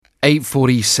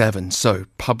8:47. So,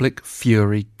 public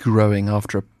fury growing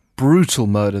after a brutal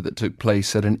murder that took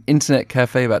place at an internet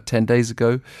cafe about 10 days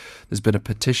ago. There's been a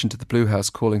petition to the Blue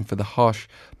House calling for the harsh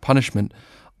punishment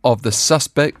of the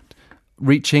suspect,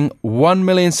 reaching 1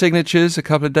 million signatures a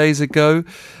couple of days ago.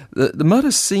 The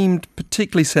murder seemed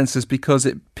particularly senseless because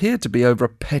it appeared to be over a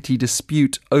petty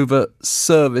dispute over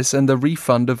service and a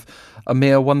refund of a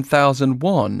mere 1,000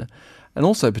 won, and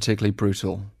also particularly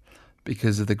brutal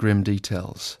because of the grim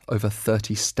details, over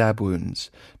 30 stab wounds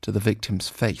to the victim's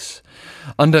face.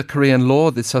 Under Korean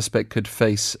law, the suspect could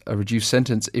face a reduced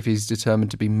sentence if he's determined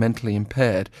to be mentally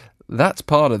impaired. That's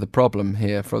part of the problem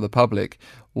here for the public,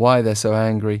 why they're so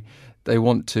angry. They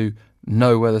want to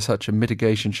know whether such a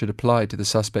mitigation should apply to the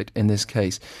suspect in this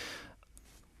case.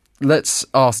 Let's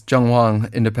ask Jung Hwang,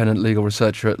 independent legal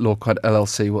researcher at LawQuad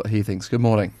LLC, what he thinks. Good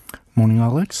morning. Morning,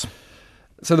 Alex.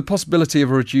 So the possibility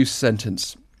of a reduced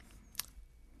sentence,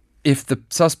 if the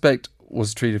suspect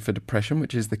was treated for depression,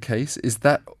 which is the case, is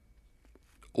that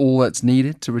all that's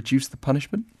needed to reduce the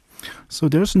punishment? So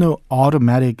there's no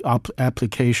automatic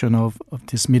application of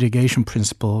this mitigation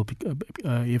principle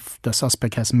if the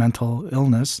suspect has mental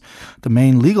illness. The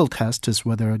main legal test is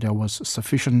whether there was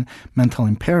sufficient mental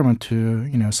impairment to,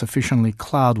 sufficiently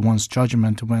cloud one's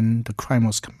judgment when the crime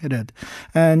was committed.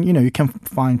 And, you can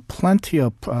find plenty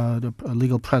of the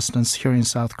legal precedents here in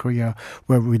South Korea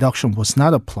where reduction was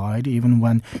not applied, even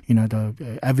when,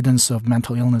 the evidence of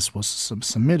mental illness was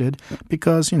submitted,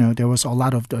 because, there was a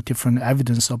lot of different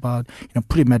evidence about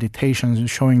premeditation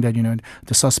showing that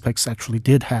the suspects actually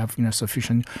did have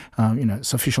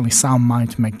sufficiently sound mind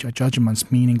to make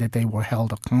judgments, meaning that they were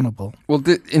held accountable. Well,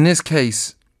 in this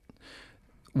case,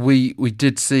 we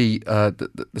did see the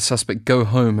suspect go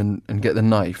home and get the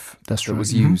knife that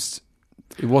was used.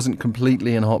 It wasn't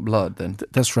completely in hot blood then.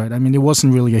 That's right. I mean, it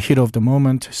wasn't really a hit of the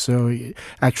moment. So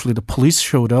actually, the police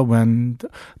showed up when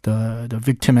the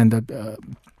victim and the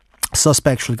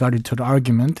suspect actually got into the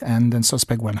argument, and then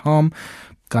suspect went home,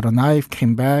 got a knife,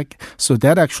 came back. So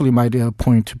that actually might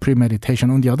point to premeditation.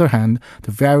 On the other hand,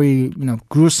 the very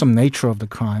gruesome nature of the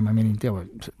crime, I mean, there were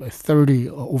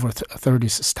over 30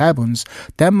 stab wounds,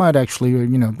 that might actually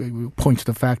point to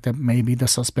the fact that maybe the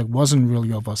suspect wasn't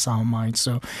really of a sound mind.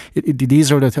 So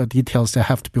these are the details that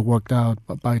have to be worked out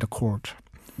by the court.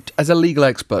 As a legal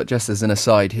expert, just as an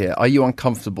aside here, are you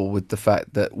uncomfortable with the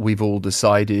fact that we've all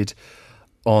decided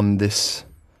on this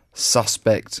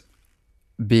suspect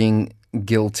being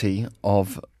guilty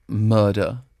of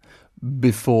murder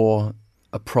before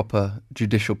a proper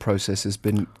judicial process has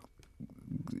been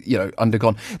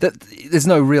undergone? That there's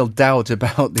no real doubt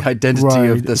about the identity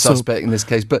of the suspect in this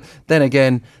case, but then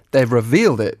again, they've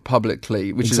revealed it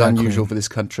publicly, which is unusual for this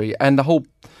country, and the whole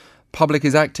public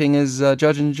is acting as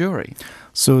judge and jury.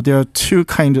 So there are two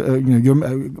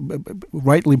you're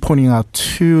rightly pointing out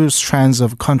two strands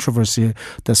of controversy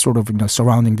that's sort of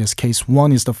surrounding this case.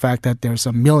 One is the fact that there's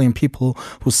 1 million people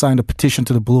who signed a petition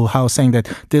to the Blue House saying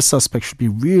that this suspect should be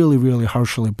really, really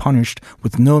harshly punished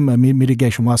with no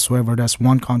mitigation whatsoever. That's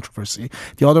one controversy.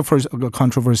 The other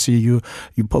controversy you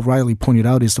rightly pointed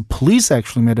out is the police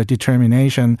actually made a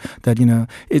determination that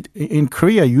in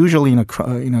Korea usually in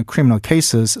a criminal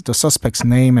cases the suspect's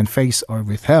name and face are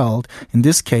withheld. In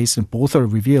this case, both are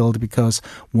revealed because,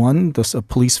 one, the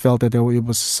police felt that it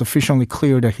was sufficiently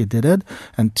clear that he did it,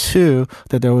 and two,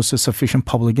 that there was a sufficient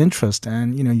public interest.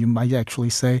 And, you might actually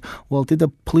say, well, did the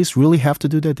police really have to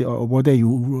do that? Or were they,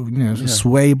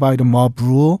 swayed by the mob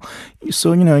rule?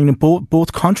 So, in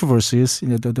both controversies,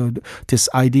 this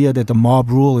idea that the mob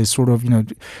rule is sort of,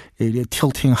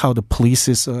 tilting how the police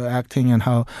is acting and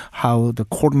how the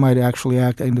court might actually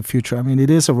act in the future. I mean,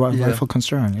 it is a rightful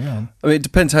concern, yeah. I mean, it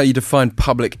depends how you define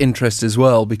public interest as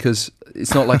well, because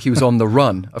it's not like he was on the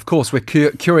run. Of course, we're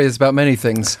curious about many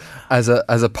things as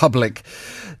a public.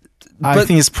 I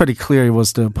think it's pretty clear it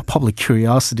was the public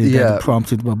curiosity that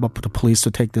prompted the police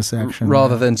to take this action.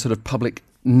 Rather than sort of public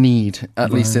need,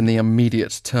 at least in the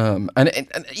immediate term. And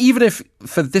even if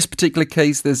for this particular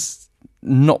case there's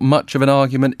not much of an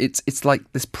argument, it's like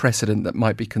this precedent that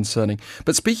might be concerning.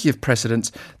 But speaking of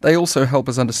precedents, they also help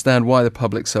us understand why the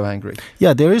public's so angry.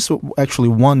 Yeah, there is actually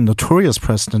one notorious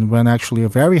precedent when actually a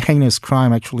very heinous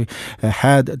crime actually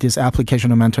had this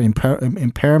application of mental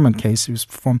impairment case. It was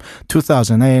from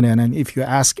 2008, and if you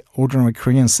ask ordinary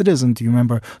Korean citizens, do you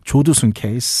remember Cho Do-sun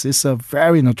case? It's a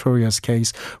very notorious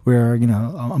case where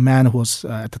a man who was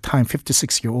at the time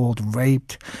 56-year-old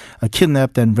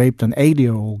kidnapped and raped an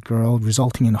 80-year-old girl,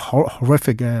 resulting in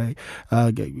horrific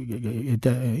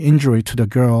injury to the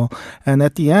girl. And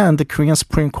at the end, the Korean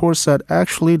Supreme Court said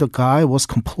actually the guy was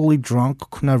completely drunk,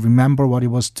 could not remember what he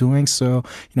was doing. So,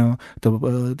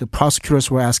 the prosecutors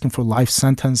were asking for life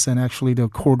sentence, and actually the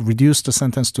court reduced the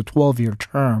sentence to 12-year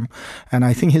term. And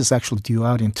I think he's actually due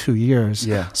out in 2 years.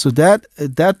 Yeah. So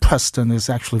that precedent is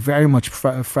actually very much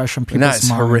fresh in people's minds.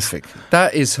 That's horrific.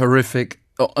 That is horrific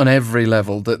on every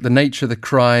level. The nature of the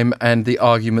crime and the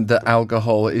argument that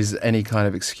alcohol is any kind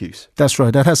of excuse. That's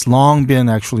right. That has long been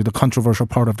actually the controversial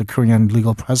part of the Korean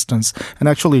legal precedents. And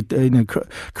actually,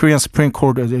 Korean Supreme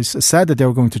Court said that they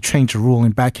were going to change the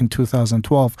ruling back in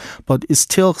 2012, but it's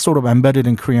still sort of embedded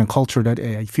in Korean culture that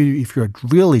if you're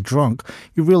really drunk,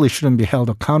 you really shouldn't be held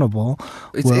accountable.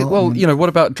 What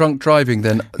about drunk driving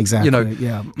then? Exactly.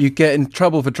 Yeah. You get in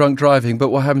trouble for drunk driving, but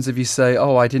what happens if you say,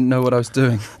 "Oh, I didn't know what I was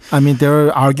doing"? I mean, there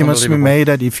are arguments to be made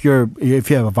that if you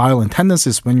have a violent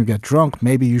tendencies when you get drunk,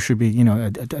 maybe you should be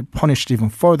punished even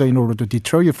further in order to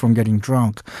deter you from getting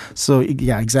drunk. So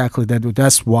yeah, exactly.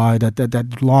 That's why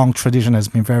that long tradition has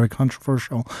been very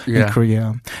controversial in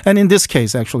Korea. And in this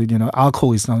case, actually,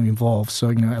 alcohol is not involved. So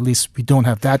at least we don't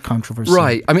have that controversy.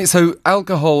 Right. I mean, so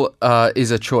alcohol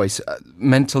is a choice.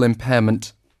 Mental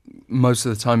impairment most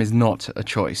of the time is not a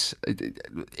choice.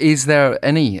 Is there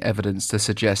any evidence to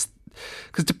suggest?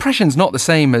 Because depression's not the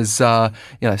same as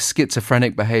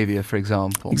schizophrenic behavior, for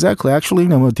example. Exactly. Actually,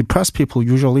 depressed people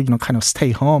usually kind of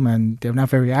stay home and they're not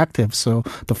very active. So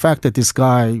the fact that this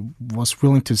guy was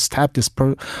willing to stab this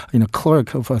clerk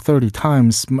for 30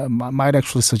 times might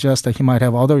actually suggest that he might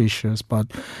have other issues. But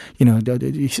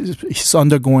he's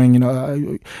undergoing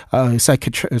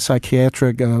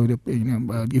psychiatric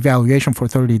evaluation for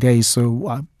 30 days.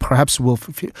 So perhaps we'll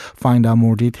find out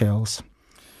more details.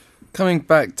 Coming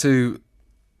back to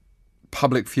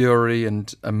public fury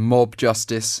and mob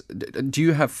justice, do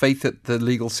you have faith that the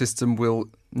legal system will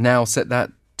now set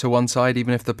that to one side,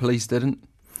 even if the police didn't?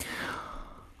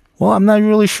 Well, I'm not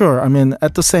really sure. I mean,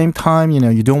 at the same time,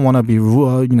 you don't want to be,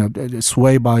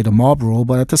 swayed by the mob rule.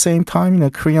 But at the same time,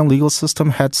 Korean legal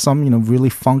system had some, really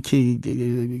funky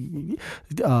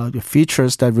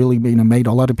features that really, made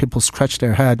a lot of people scratch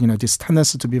their head. This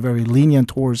tendency to be very lenient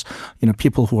towards,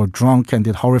 people who are drunk and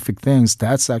did horrific things.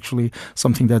 That's actually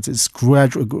something that is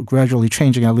gradually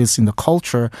changing, at least in the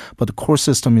culture. But the court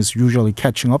system is usually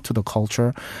catching up to the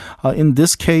culture. In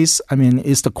this case, I mean,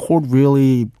 is the court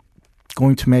really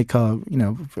going to make a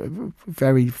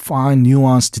very fine,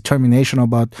 nuanced determination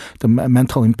about the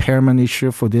mental impairment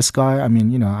issue for this guy? I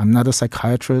mean, I'm not a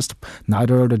psychiatrist,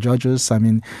 neither are the judges. I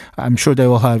mean, I'm sure they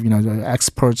will have the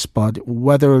experts, but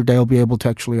whether they'll be able to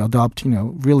actually adopt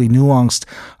really nuanced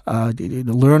the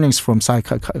learnings from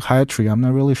psychiatry, I'm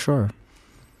not really sure.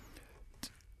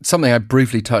 Something I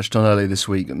briefly touched on earlier this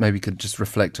week, maybe could just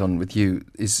reflect on with you,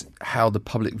 is how the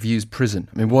public views prison.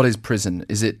 I mean, what is prison?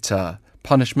 Is it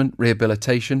punishment,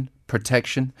 rehabilitation,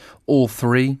 protection, all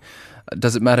three?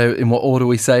 Does it matter in what order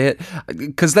we say it?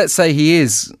 Because let's say he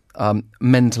is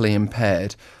mentally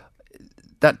impaired.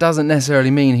 That doesn't necessarily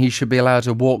mean he should be allowed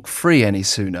to walk free any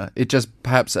sooner. It just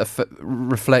perhaps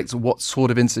reflects what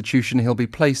sort of institution he'll be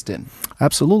placed in.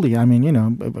 Absolutely. I mean,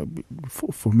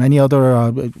 for many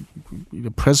other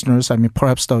prisoners, I mean,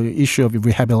 perhaps the issue of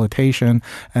rehabilitation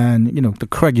and, the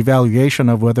correct evaluation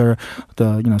of whether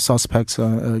the, suspects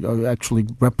actually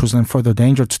represent further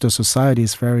danger to the society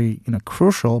is very,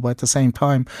 crucial. But at the same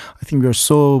time, I think we're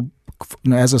so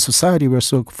as a society, we're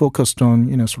so focused on,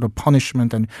 sort of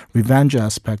punishment and revenge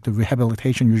aspect. The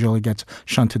rehabilitation usually gets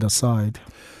shunted aside.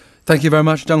 Thank you very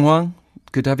much, Jung Hwang.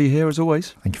 Good to have you here as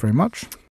always. Thank you very much.